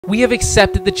We have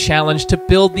accepted the challenge to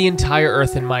build the entire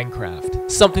Earth in Minecraft,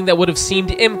 something that would have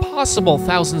seemed impossible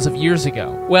thousands of years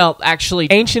ago. Well, actually,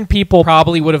 ancient people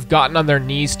probably would have gotten on their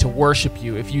knees to worship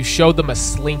you if you showed them a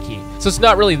slinky, so it's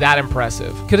not really that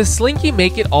impressive. Could a slinky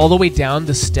make it all the way down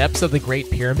the steps of the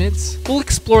Great Pyramids? We'll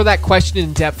explore that question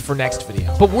in depth for next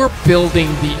video, but we're building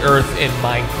the Earth in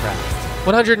Minecraft.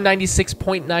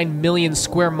 196.9 million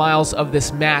square miles of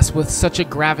this mass with such a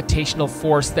gravitational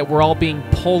force that we're all being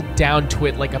pulled down to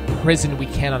it like a prison we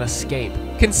cannot escape.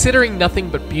 Considering nothing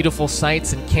but beautiful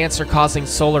sights and cancer-causing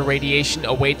solar radiation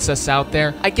awaits us out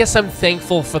there, I guess I'm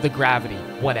thankful for the gravity,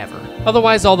 whatever.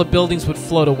 Otherwise all the buildings would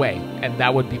float away, and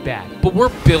that would be bad. But we're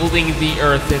building the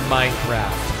Earth in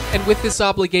Minecraft. And with this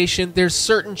obligation, there's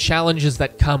certain challenges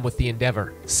that come with the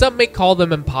endeavor. Some may call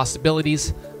them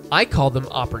impossibilities, I call them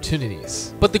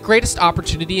opportunities. But the greatest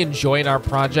opportunity and joy in our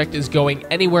project is going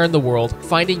anywhere in the world,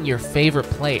 finding your favorite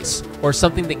place, or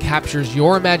something that captures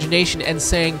your imagination and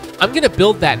saying, I'm gonna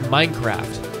build that in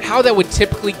Minecraft. How that would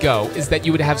typically go is that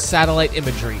you would have satellite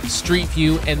imagery, street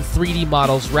view, and 3D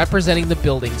models representing the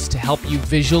buildings to help you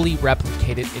visually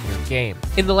replicate it in your game.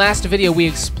 In the last video, we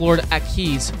explored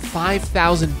Aki's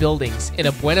 5,000 buildings in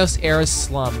a Buenos Aires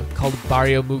slum called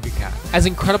Barrio Mujica. As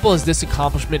incredible as this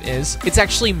accomplishment is, it's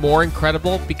actually more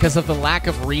incredible because of the lack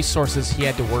of resources he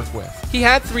had to work with. He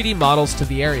had 3D models to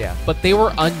the area, but they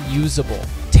were unusable.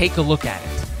 Take a look at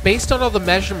it. Based on all the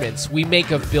measurements we make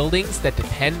of buildings that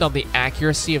depend on the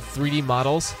accuracy of 3D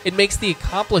models, it makes the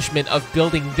accomplishment of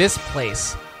building this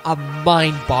place a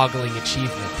mind-boggling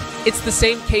achievement. It's the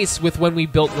same case with when we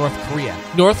built North Korea.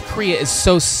 North Korea is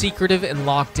so secretive and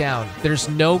locked down, there's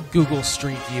no Google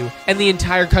Street View, and the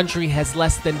entire country has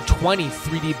less than 20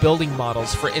 3D building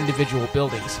models for individual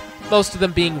buildings, most of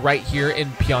them being right here in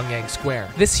Pyongyang Square.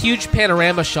 This huge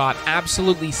panorama shot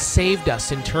absolutely saved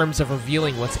us in terms of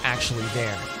revealing what's actually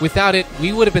there. Without it,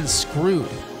 we would have been screwed.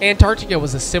 Antarctica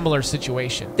was a similar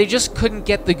situation. They just couldn't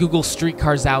get the Google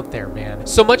streetcars out there, man.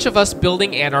 So much of us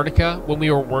building Antarctica, when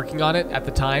we were working on it at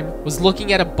the time, was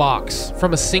looking at a box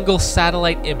from a single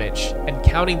satellite image and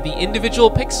counting the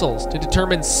individual pixels to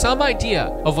determine some idea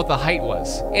of what the height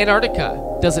was.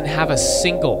 Antarctica doesn't have a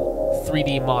single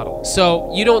 3D model.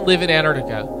 So you don't live in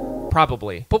Antarctica,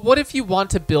 probably. But what if you want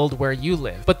to build where you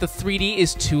live, but the 3D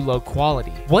is too low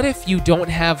quality? What if you don't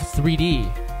have 3D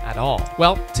at all?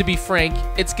 Well, to be frank,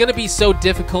 it's gonna be so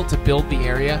difficult to build the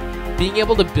area, being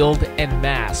able to build en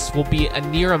masse will be a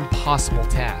near impossible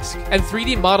task. And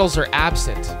 3D models are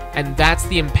absent, and that's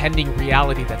the impending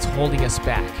reality that's holding us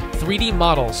back. 3D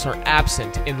models are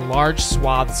absent in large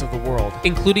swaths of the world,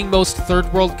 including most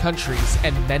third world countries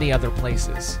and many other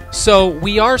places. So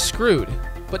we are screwed,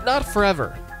 but not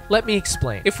forever. Let me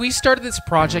explain. If we started this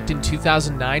project in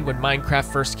 2009 when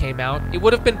Minecraft first came out, it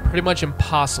would have been pretty much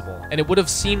impossible, and it would have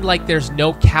seemed like there's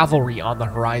no cavalry on the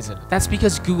horizon. That's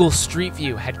because Google Street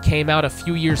View had came out a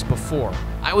few years before.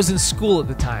 I was in school at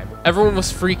the time. Everyone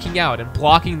was freaking out and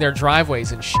blocking their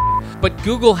driveways and shit. But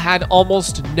Google had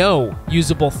almost no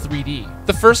usable 3D.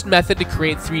 The first method to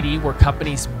create 3D were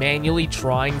companies manually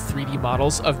drawing 3D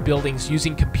models of buildings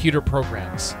using computer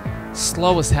programs.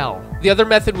 Slow as hell. The other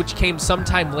method, which came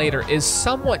sometime later, is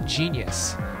somewhat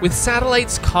genius. With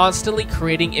satellites constantly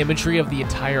creating imagery of the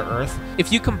entire Earth,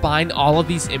 if you combine all of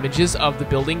these images of the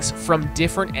buildings from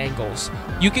different angles,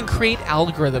 you can create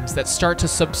algorithms that start to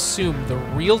subsume the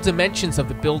real dimensions of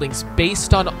the buildings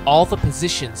based on all the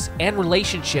positions and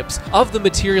relationships of the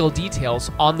material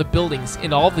details on the buildings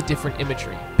in all the different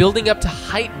imagery, building up to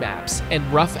height maps and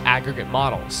rough aggregate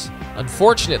models.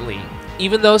 Unfortunately,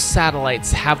 even though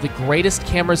satellites have the greatest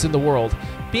cameras in the world,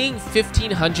 being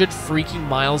 1,500 freaking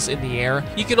miles in the air,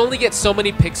 you can only get so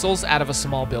many pixels out of a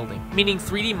small building, meaning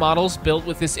 3D models built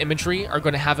with this imagery are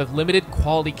going to have a limited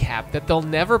quality cap that they'll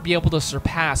never be able to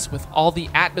surpass with all the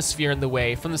atmosphere in the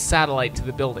way from the satellite to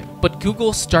the building. But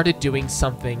Google started doing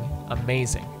something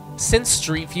amazing. Since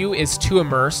Street View is too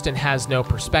immersed and has no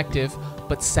perspective,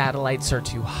 but satellites are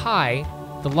too high,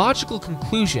 the logical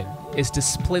conclusion is to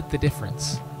split the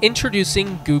difference.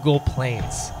 Introducing Google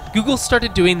Planes. Google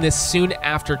started doing this soon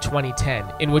after 2010,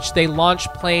 in which they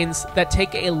launch planes that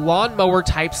take a lawnmower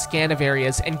type scan of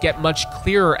areas and get much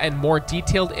clearer and more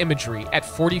detailed imagery at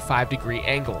 45-degree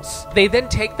angles. They then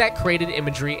take that created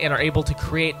imagery and are able to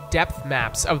create depth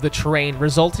maps of the terrain,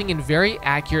 resulting in very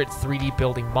accurate 3D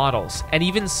building models, and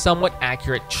even somewhat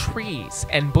accurate trees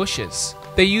and bushes.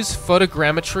 They use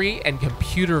photogrammetry and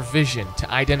computer vision to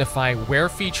identify where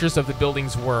features of the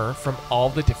buildings were from all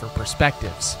the different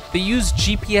perspectives. They use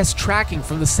GPS tracking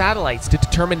from the satellites to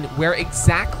determine where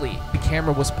exactly the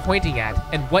camera was pointing at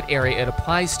and what area it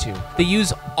applies to. They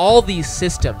use all these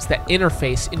systems that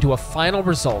interface into a final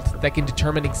result that can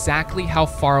determine exactly how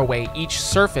far away each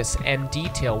surface and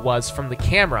detail was from the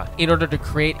camera in order to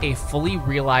create a fully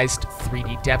realized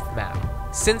 3D depth map.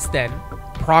 Since then,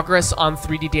 progress on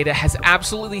 3D data has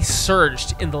absolutely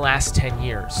surged in the last 10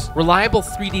 years. Reliable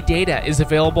 3D data is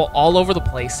available all over the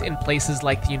place in places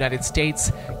like the United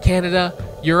States, Canada,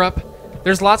 Europe.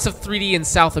 There's lots of 3D in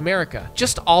South America,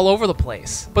 just all over the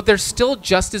place. But there's still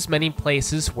just as many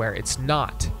places where it's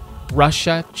not.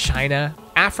 Russia, China,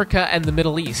 Africa, and the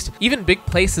Middle East. Even big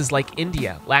places like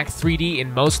India lack 3D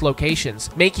in most locations,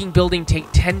 making building take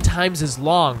 10 times as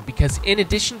long because in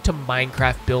addition to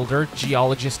Minecraft builder,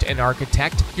 geologist, and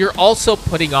architect, you're also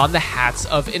putting on the hats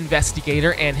of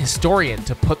investigator and historian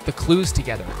to put the clues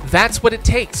together. That's what it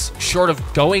takes, short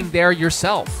of going there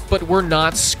yourself. But we're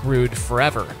not screwed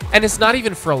forever. And it's not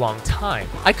even for a long time.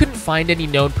 I couldn't find any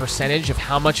known percentage of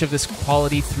how much of this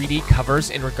quality 3D covers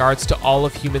in regards to all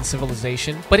of human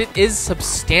civilization, but it is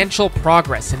substantial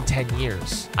progress in 10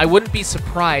 years. I wouldn't be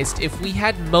surprised if we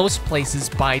had most places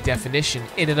by definition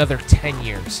in another 10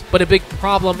 years. But a big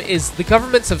problem is the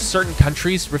governments of certain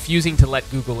countries refusing to let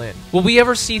Google in. Will we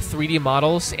ever see 3D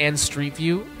models and Street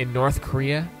View in North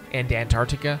Korea and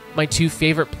Antarctica, my two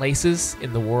favorite places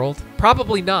in the world?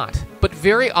 Probably not. But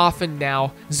very often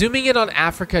now, zooming in on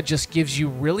Africa just gives you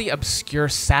really obscure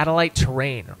satellite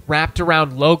terrain wrapped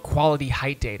around low-quality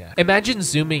height data. Imagine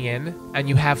zooming in and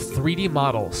you have 3D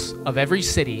models of every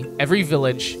city, every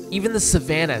village, even the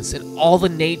savannas and all the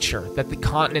nature that the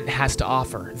continent has to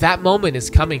offer. That moment is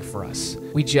coming for us.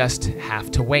 We just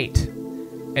have to wait.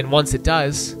 And once it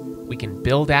does, we can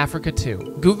build Africa too.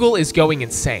 Google is going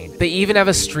insane. They even have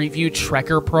a Street View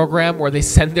Trekker program where they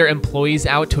send their employees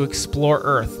out to explore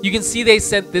Earth. You can see they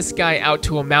sent this guy out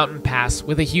to a mountain pass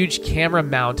with a huge camera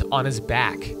mount on his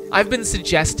back. I've been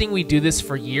suggesting we do this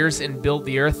for years and build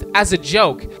the Earth as a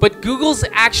joke, but Google's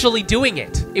actually doing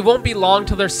it. It won't be long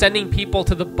till they're sending people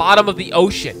to the bottom of the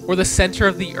ocean or the center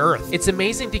of the Earth. It's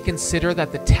amazing to consider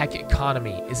that the tech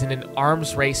economy is in an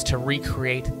arms race to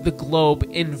recreate the globe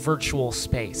in virtual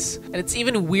space. And it's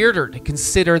even weirder to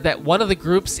consider that one of the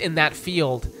groups in that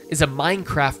field is a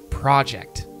Minecraft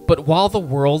project. But while the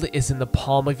world is in the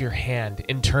palm of your hand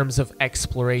in terms of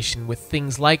exploration with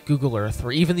things like Google Earth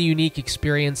or even the unique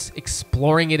experience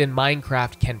exploring it in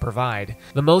Minecraft can provide,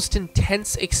 the most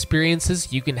intense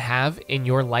experiences you can have in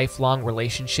your lifelong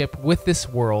relationship with this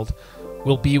world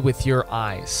will be with your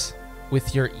eyes,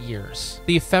 with your ears.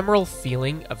 The ephemeral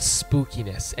feeling of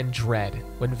spookiness and dread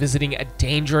when visiting a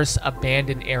dangerous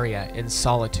abandoned area in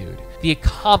solitude. The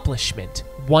accomplishment,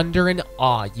 wonder, and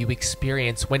awe you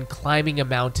experience when climbing a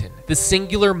mountain. The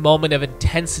singular moment of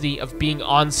intensity of being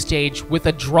on stage with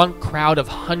a drunk crowd of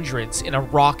hundreds in a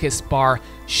raucous bar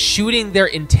shooting their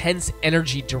intense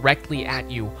energy directly at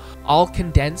you, all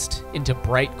condensed into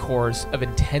bright cores of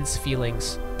intense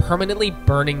feelings, permanently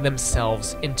burning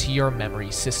themselves into your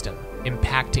memory system,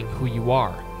 impacting who you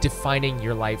are, defining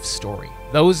your life story.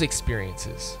 Those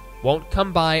experiences won't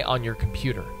come by on your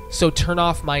computer. So turn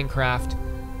off Minecraft,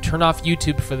 turn off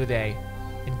YouTube for the day,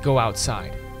 and go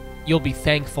outside. You'll be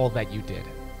thankful that you did.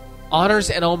 Honors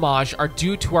and homage are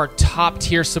due to our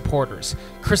top-tier supporters: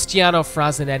 Cristiano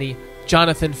Frazinetti,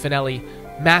 Jonathan Finelli,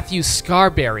 Matthew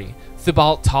Scarberry,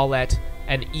 Thibault Tollett,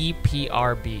 and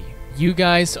EPRB. You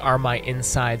guys are my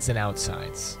insides and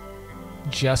outsides.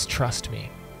 Just trust me.